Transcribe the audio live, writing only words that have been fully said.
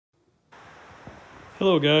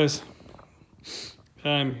Hello guys,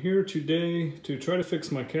 I'm here today to try to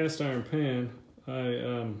fix my cast iron pan.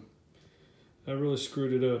 I really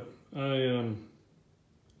screwed it up. I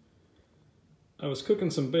was cooking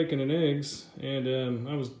some bacon and eggs, and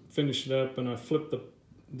I was finishing it up, and I flipped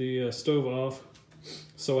the stove off.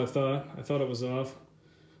 So I thought it was off,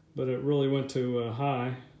 but it really went to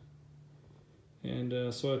high.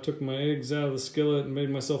 And so I took my eggs out of the skillet and made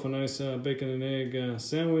myself a nice bacon and egg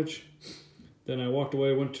sandwich. Then I walked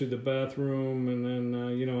away, went to the bathroom, and then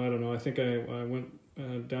I don't know. I think I went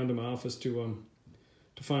down to my office to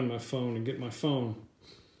find my phone and get my phone.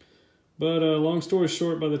 But long story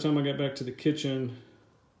short, by the time I got back to the kitchen,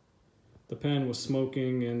 the pan was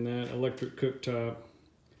smoking, and that electric cooktop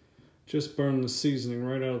just burned the seasoning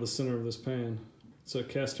right out of the center of this pan. It's a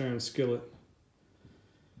cast iron skillet,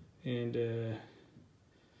 and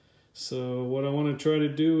so what I want to try to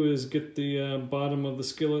do is get the bottom of the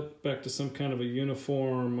skillet back to some kind of a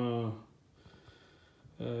uniform,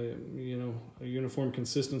 a uniform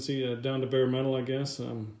consistency, down to bare metal, I guess,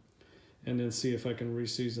 and then see if I can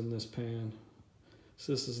reseason this pan.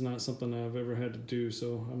 So this is not something I've ever had to do,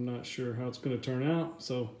 so I'm not sure how it's going to turn out.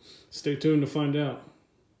 So stay tuned to find out.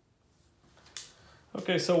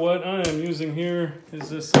 Okay, so what I am using here is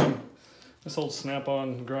this old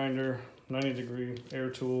snap-on grinder, 90-degree air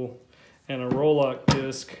tool, and a roll-lock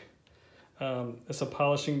disc. It's a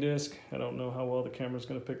polishing disc. I don't know how well the camera's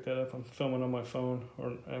going to pick that up. I'm filming on my phone,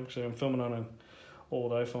 or actually I'm filming on an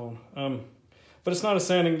old iPhone. But it's not a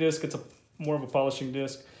sanding disc. It's more of a polishing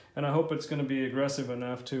disc, and I hope it's going to be aggressive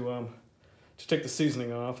enough to take the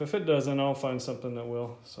seasoning off. If it doesn't, I'll find something that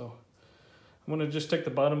will. So I'm going to just take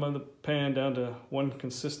the bottom of the pan down to one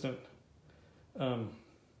consistent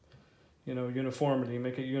uniformity,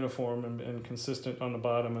 make it uniform and consistent on the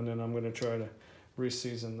bottom, and then I'm going to try to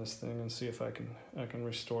reseason this thing and see if I can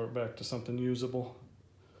restore it back to something usable.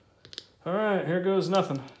 All right, here goes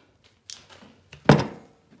nothing. I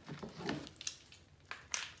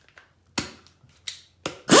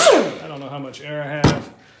don't know how much air I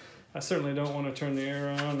have. I certainly don't want to turn the air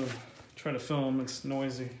on and try to film. It's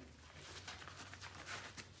noisy.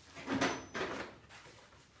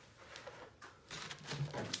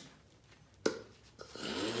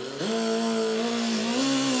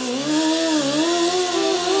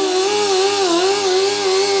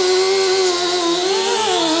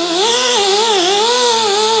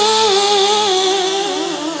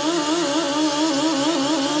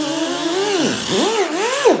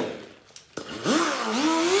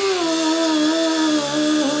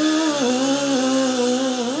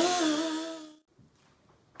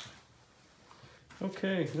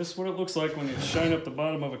 Okay, this is what it looks like when you shine up the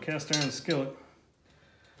bottom of a cast iron skillet.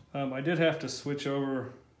 I did have to switch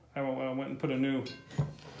over. I went and put a new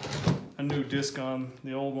disc on.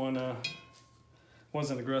 The old one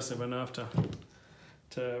wasn't aggressive enough to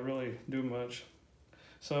really do much.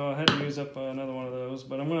 So I had to use up another one of those.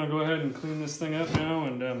 But I'm going to go ahead and clean this thing up now,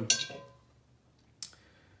 and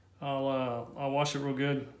I'll wash it real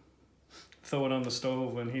good, throw it on the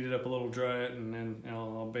stove and heat it up a little, dry it, and then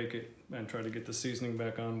I'll bake it and try to get the seasoning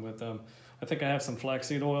back on with, I think I have some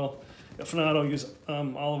flaxseed oil. If not, I'll use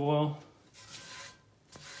olive oil.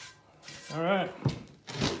 All right,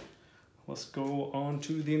 let's go on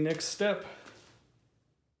to the next step.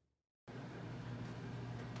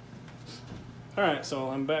 All right, so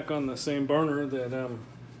I'm back on the same burner that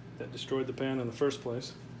destroyed the pan in the first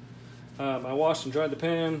place. I washed and dried the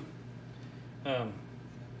pan. Got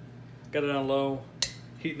it on low,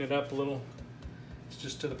 heating it up a little. It's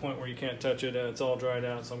just to the point where you can't touch it. It's all dried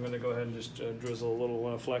out, so I'm going to go ahead and just drizzle a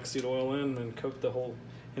little flaxseed oil in and coat the whole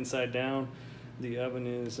inside down. The oven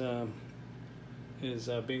is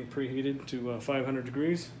being preheated to 500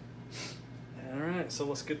 degrees. All right, so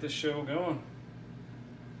let's get this show going.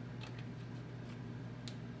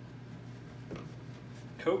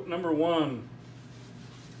 Coat number 1.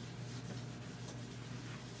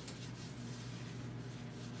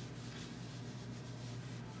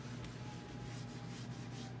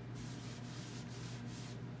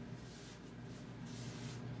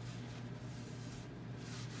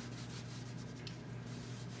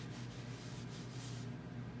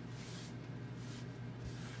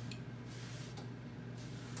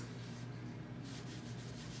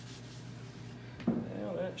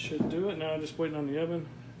 Should do it. Now I'm just waiting on the oven.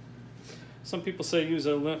 Some people say use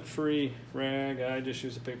a lint-free rag. I just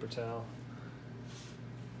use a paper towel.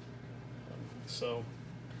 So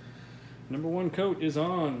number 1 coat is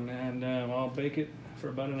on, and I'll bake it for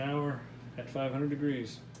about an hour at 500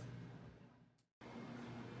 degrees.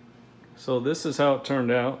 So this is how it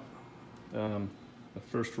turned out. The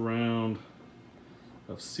first round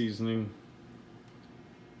of seasoning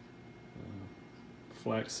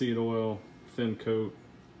flaxseed oil, thin coat,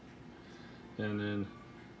 and then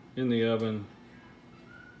in the oven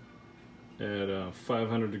at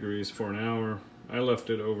 500 degrees for an hour. I left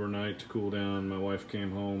it overnight to cool down. My wife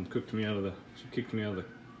came home, she kicked me out of the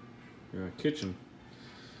kitchen.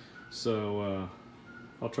 So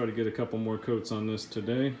I'll try to get a couple more coats on this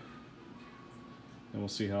today, and we'll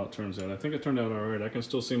see how it turns out. I think it turned out all right. I can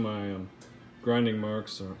still see my grinding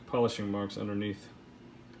marks or polishing marks underneath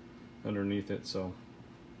it. So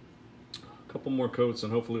a couple more coats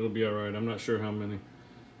and hopefully it'll be all right. I'm not sure how many.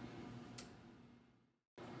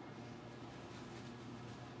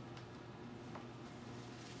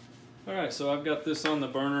 All right, so I've got this on the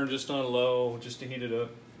burner just on low, just to heat it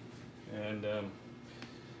up, and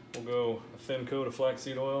we'll go a thin coat of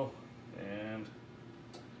flaxseed oil and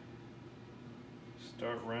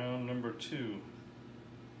start round number 2.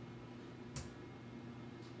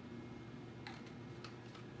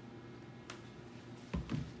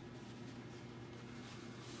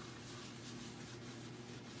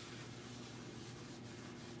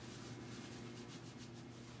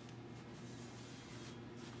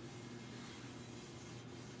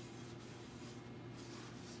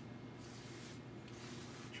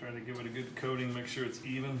 Try to give it a good coating, make sure it's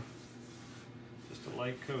even, just a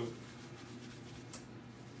light coat.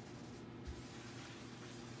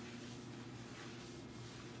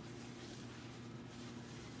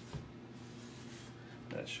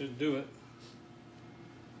 That should do it.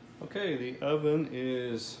 Okay, the oven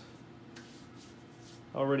is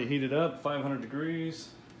already heated up, 500 degrees,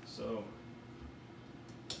 so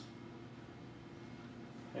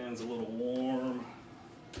hand's a little warm.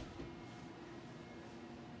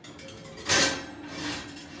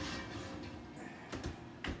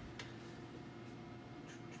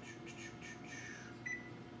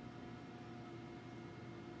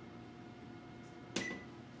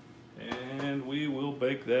 And we will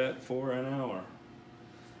bake that for an hour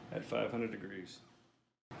at 500 degrees.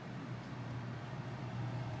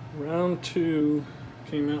 Round 2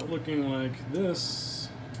 came out looking like this,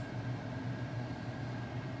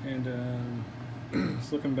 and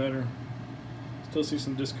it's looking better. Still see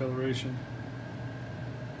some discoloration.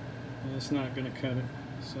 It's not going to cut it.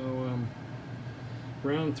 So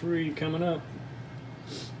round 3 coming up,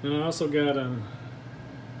 and I also got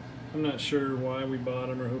I'm not sure why we bought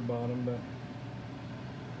them or who bought them, but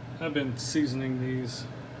I've been seasoning these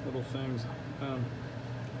little things.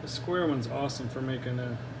 The square one's awesome for making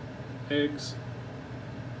eggs.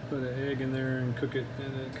 Put an egg in there and cook it,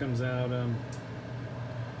 and it comes out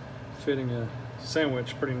fitting a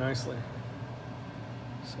sandwich pretty nicely.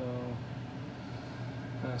 So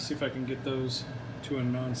see if I can get those to a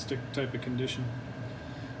non-stick type of condition.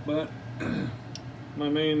 But my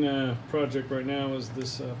main project right now is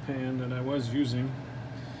this pan that I was using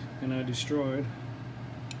and I destroyed.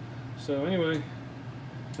 So anyway,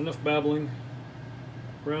 enough babbling.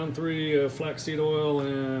 Round 3 flaxseed oil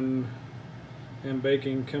and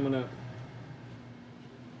baking coming up.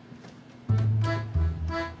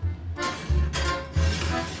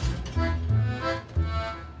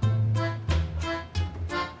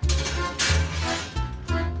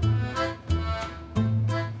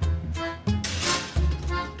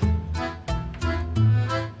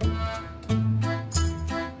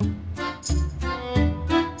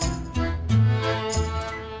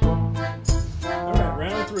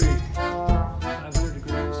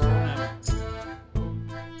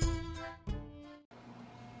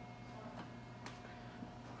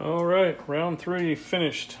 All right, round 3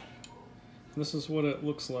 finished. This is what it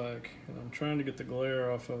looks like. And I'm trying to get the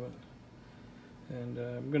glare off of it. And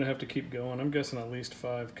I'm gonna have to keep going. I'm guessing at least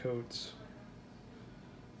 5 coats.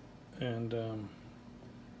 And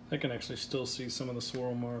I can actually still see some of the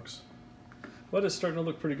swirl marks. But it's starting to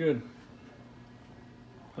look pretty good.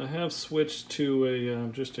 I have switched to a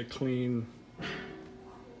just a clean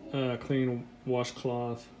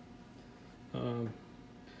washcloth.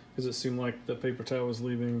 Because it seemed like the paper towel was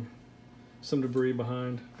leaving some debris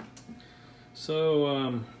behind. So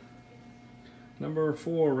round number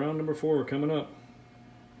 4 coming up.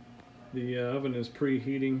 The oven is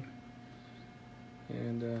preheating,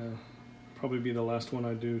 and probably be the last one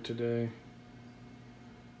I do today.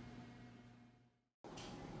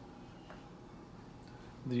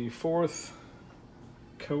 The 4th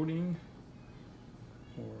coating,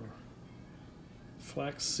 or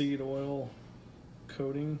flaxseed oil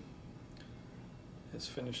coating, is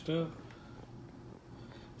finished up.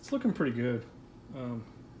 It's looking pretty good.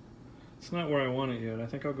 It's not where I want it yet. I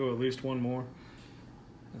think I'll go at least one more.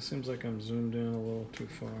 It seems like I'm zoomed in a little too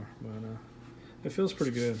far, but it feels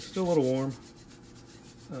pretty good. Still a little warm.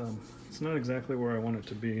 It's not exactly where I want it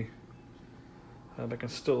to be. I can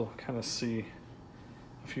still kind of see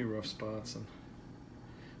a few rough spots, and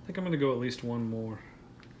I think I'm going to go at least one more.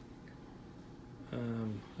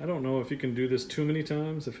 I don't know if you can do this too many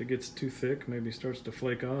times. If it gets too thick, maybe it starts to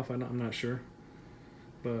flake off. I'm not sure.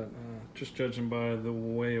 But just judging by the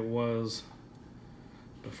way it was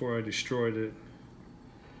before I destroyed it,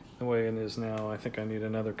 the way it is now, I think I need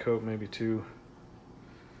another coat, maybe two.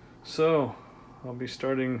 So I'll be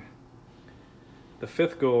starting the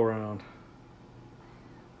 5th go around.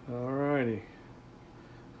 Alrighty,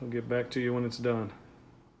 I'll get back to you when it's done.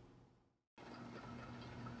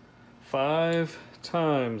 5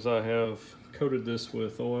 times I have coated this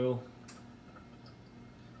with oil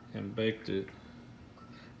and baked it.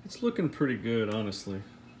 It's looking pretty good, honestly.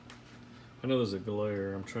 I know there's a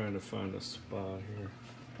glare. I'm trying to find a spot here.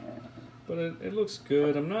 But it looks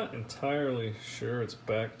good. I'm not entirely sure it's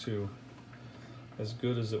back to as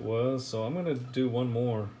good as it was, so I'm going to do one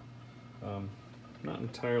more. Not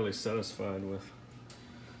entirely satisfied with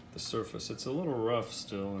the surface. It's a little rough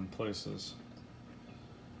still in places.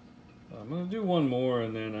 I'm going to do one more,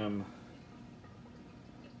 and then I'm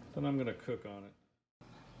going to cook on it.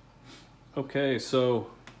 Okay,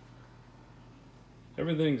 so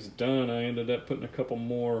everything's done. I ended up putting a couple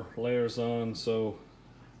more layers on, so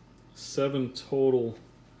 7 total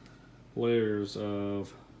layers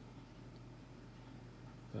of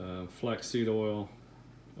flaxseed oil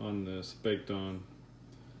on this, baked on.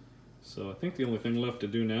 So I think the only thing left to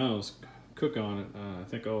do now is cook on it. I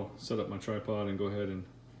think I'll set up my tripod and go ahead and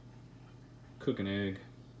cook an egg,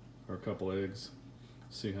 or a couple eggs,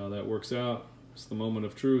 see how that works out. It's the moment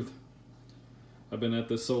of truth. I've been at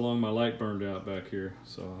this so long my light burned out back here,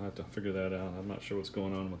 so I have to figure that out. I'm not sure what's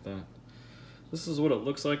going on with that. This is what it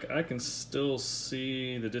looks like. I can still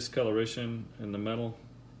see the discoloration in the metal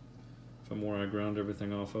from where I ground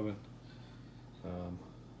everything off of it.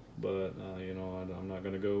 But you know, I'm not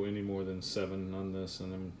going to go any more than 7 on this,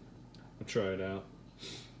 and then I'll try it out.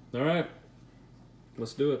 All right,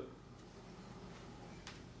 let's do it.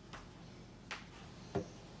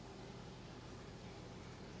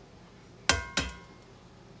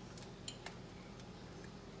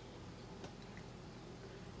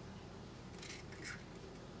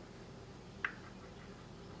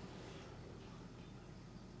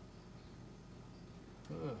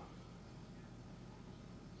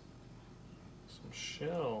 Some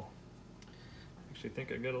shell. Actually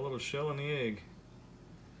think I got a little shell in the egg.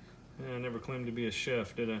 Yeah, I never claimed to be a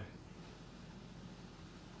chef, did I?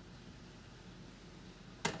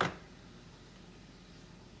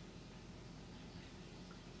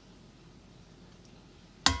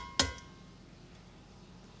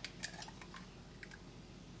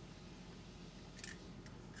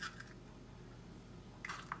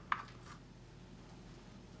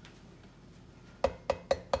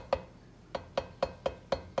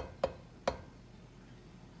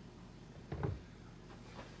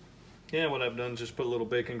 Yeah, what I've done is just put a little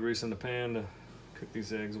bacon grease in the pan to cook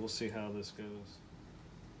these eggs. We'll see how this goes.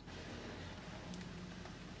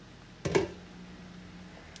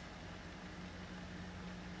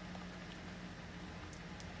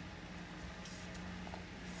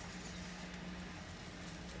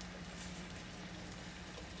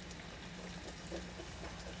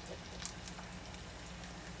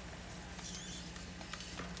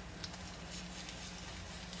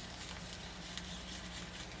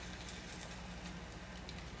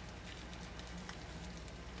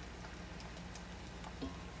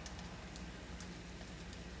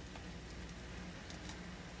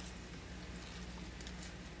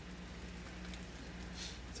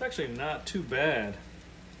 It's actually not too bad.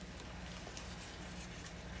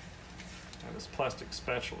 Now, this plastic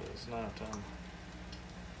spatula is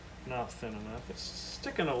not thin enough. It's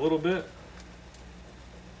sticking a little bit,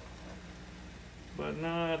 but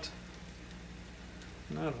not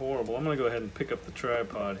horrible. I'm gonna go ahead and pick up the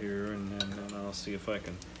tripod here, and then I'll see if I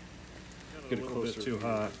can get it a little bit too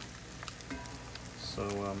hot.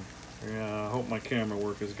 So yeah, I hope my camera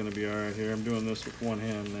work is gonna be all right here. I'm doing this with one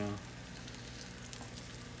hand now.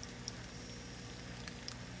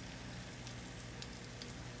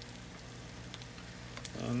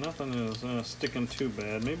 Nothing is sticking too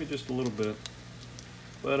bad, maybe just a little bit,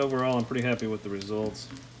 but overall I'm pretty happy with the results.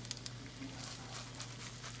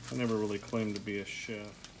 I never really claimed to be a chef.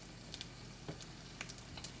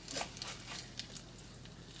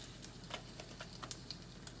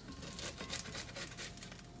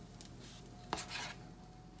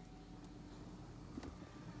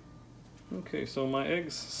 Okay, so my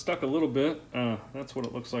eggs stuck a little bit. That's what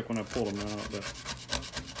it looks like when I pull them out, but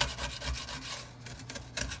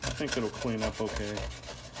I think it'll clean up okay.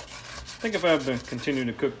 think if I continue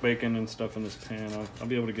to cook bacon and stuff in this pan, I'll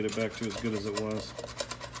be able to get it back to as good as it was.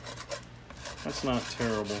 That's not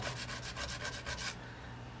terrible.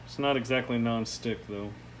 It's not exactly non-stick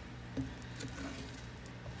though.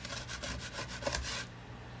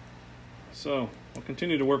 So I'll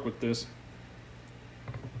continue to work with this.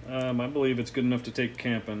 I believe it's good enough to take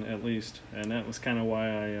camping at least, and that was kind of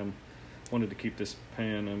why I wanted to keep this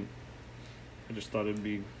pan. I just thought it'd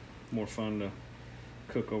be more fun to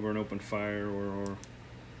cook over an open fire or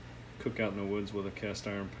cook out in the woods with a cast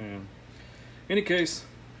iron pan. Any case,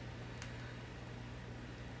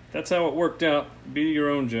 that's how it worked out. Be your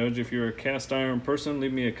own judge. If you're a cast iron person,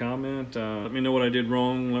 leave me a comment. Let me know what I did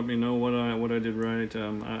wrong. Let me know what I did right.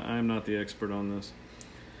 I'm not the expert on this.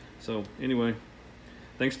 So anyway,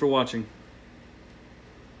 thanks for watching.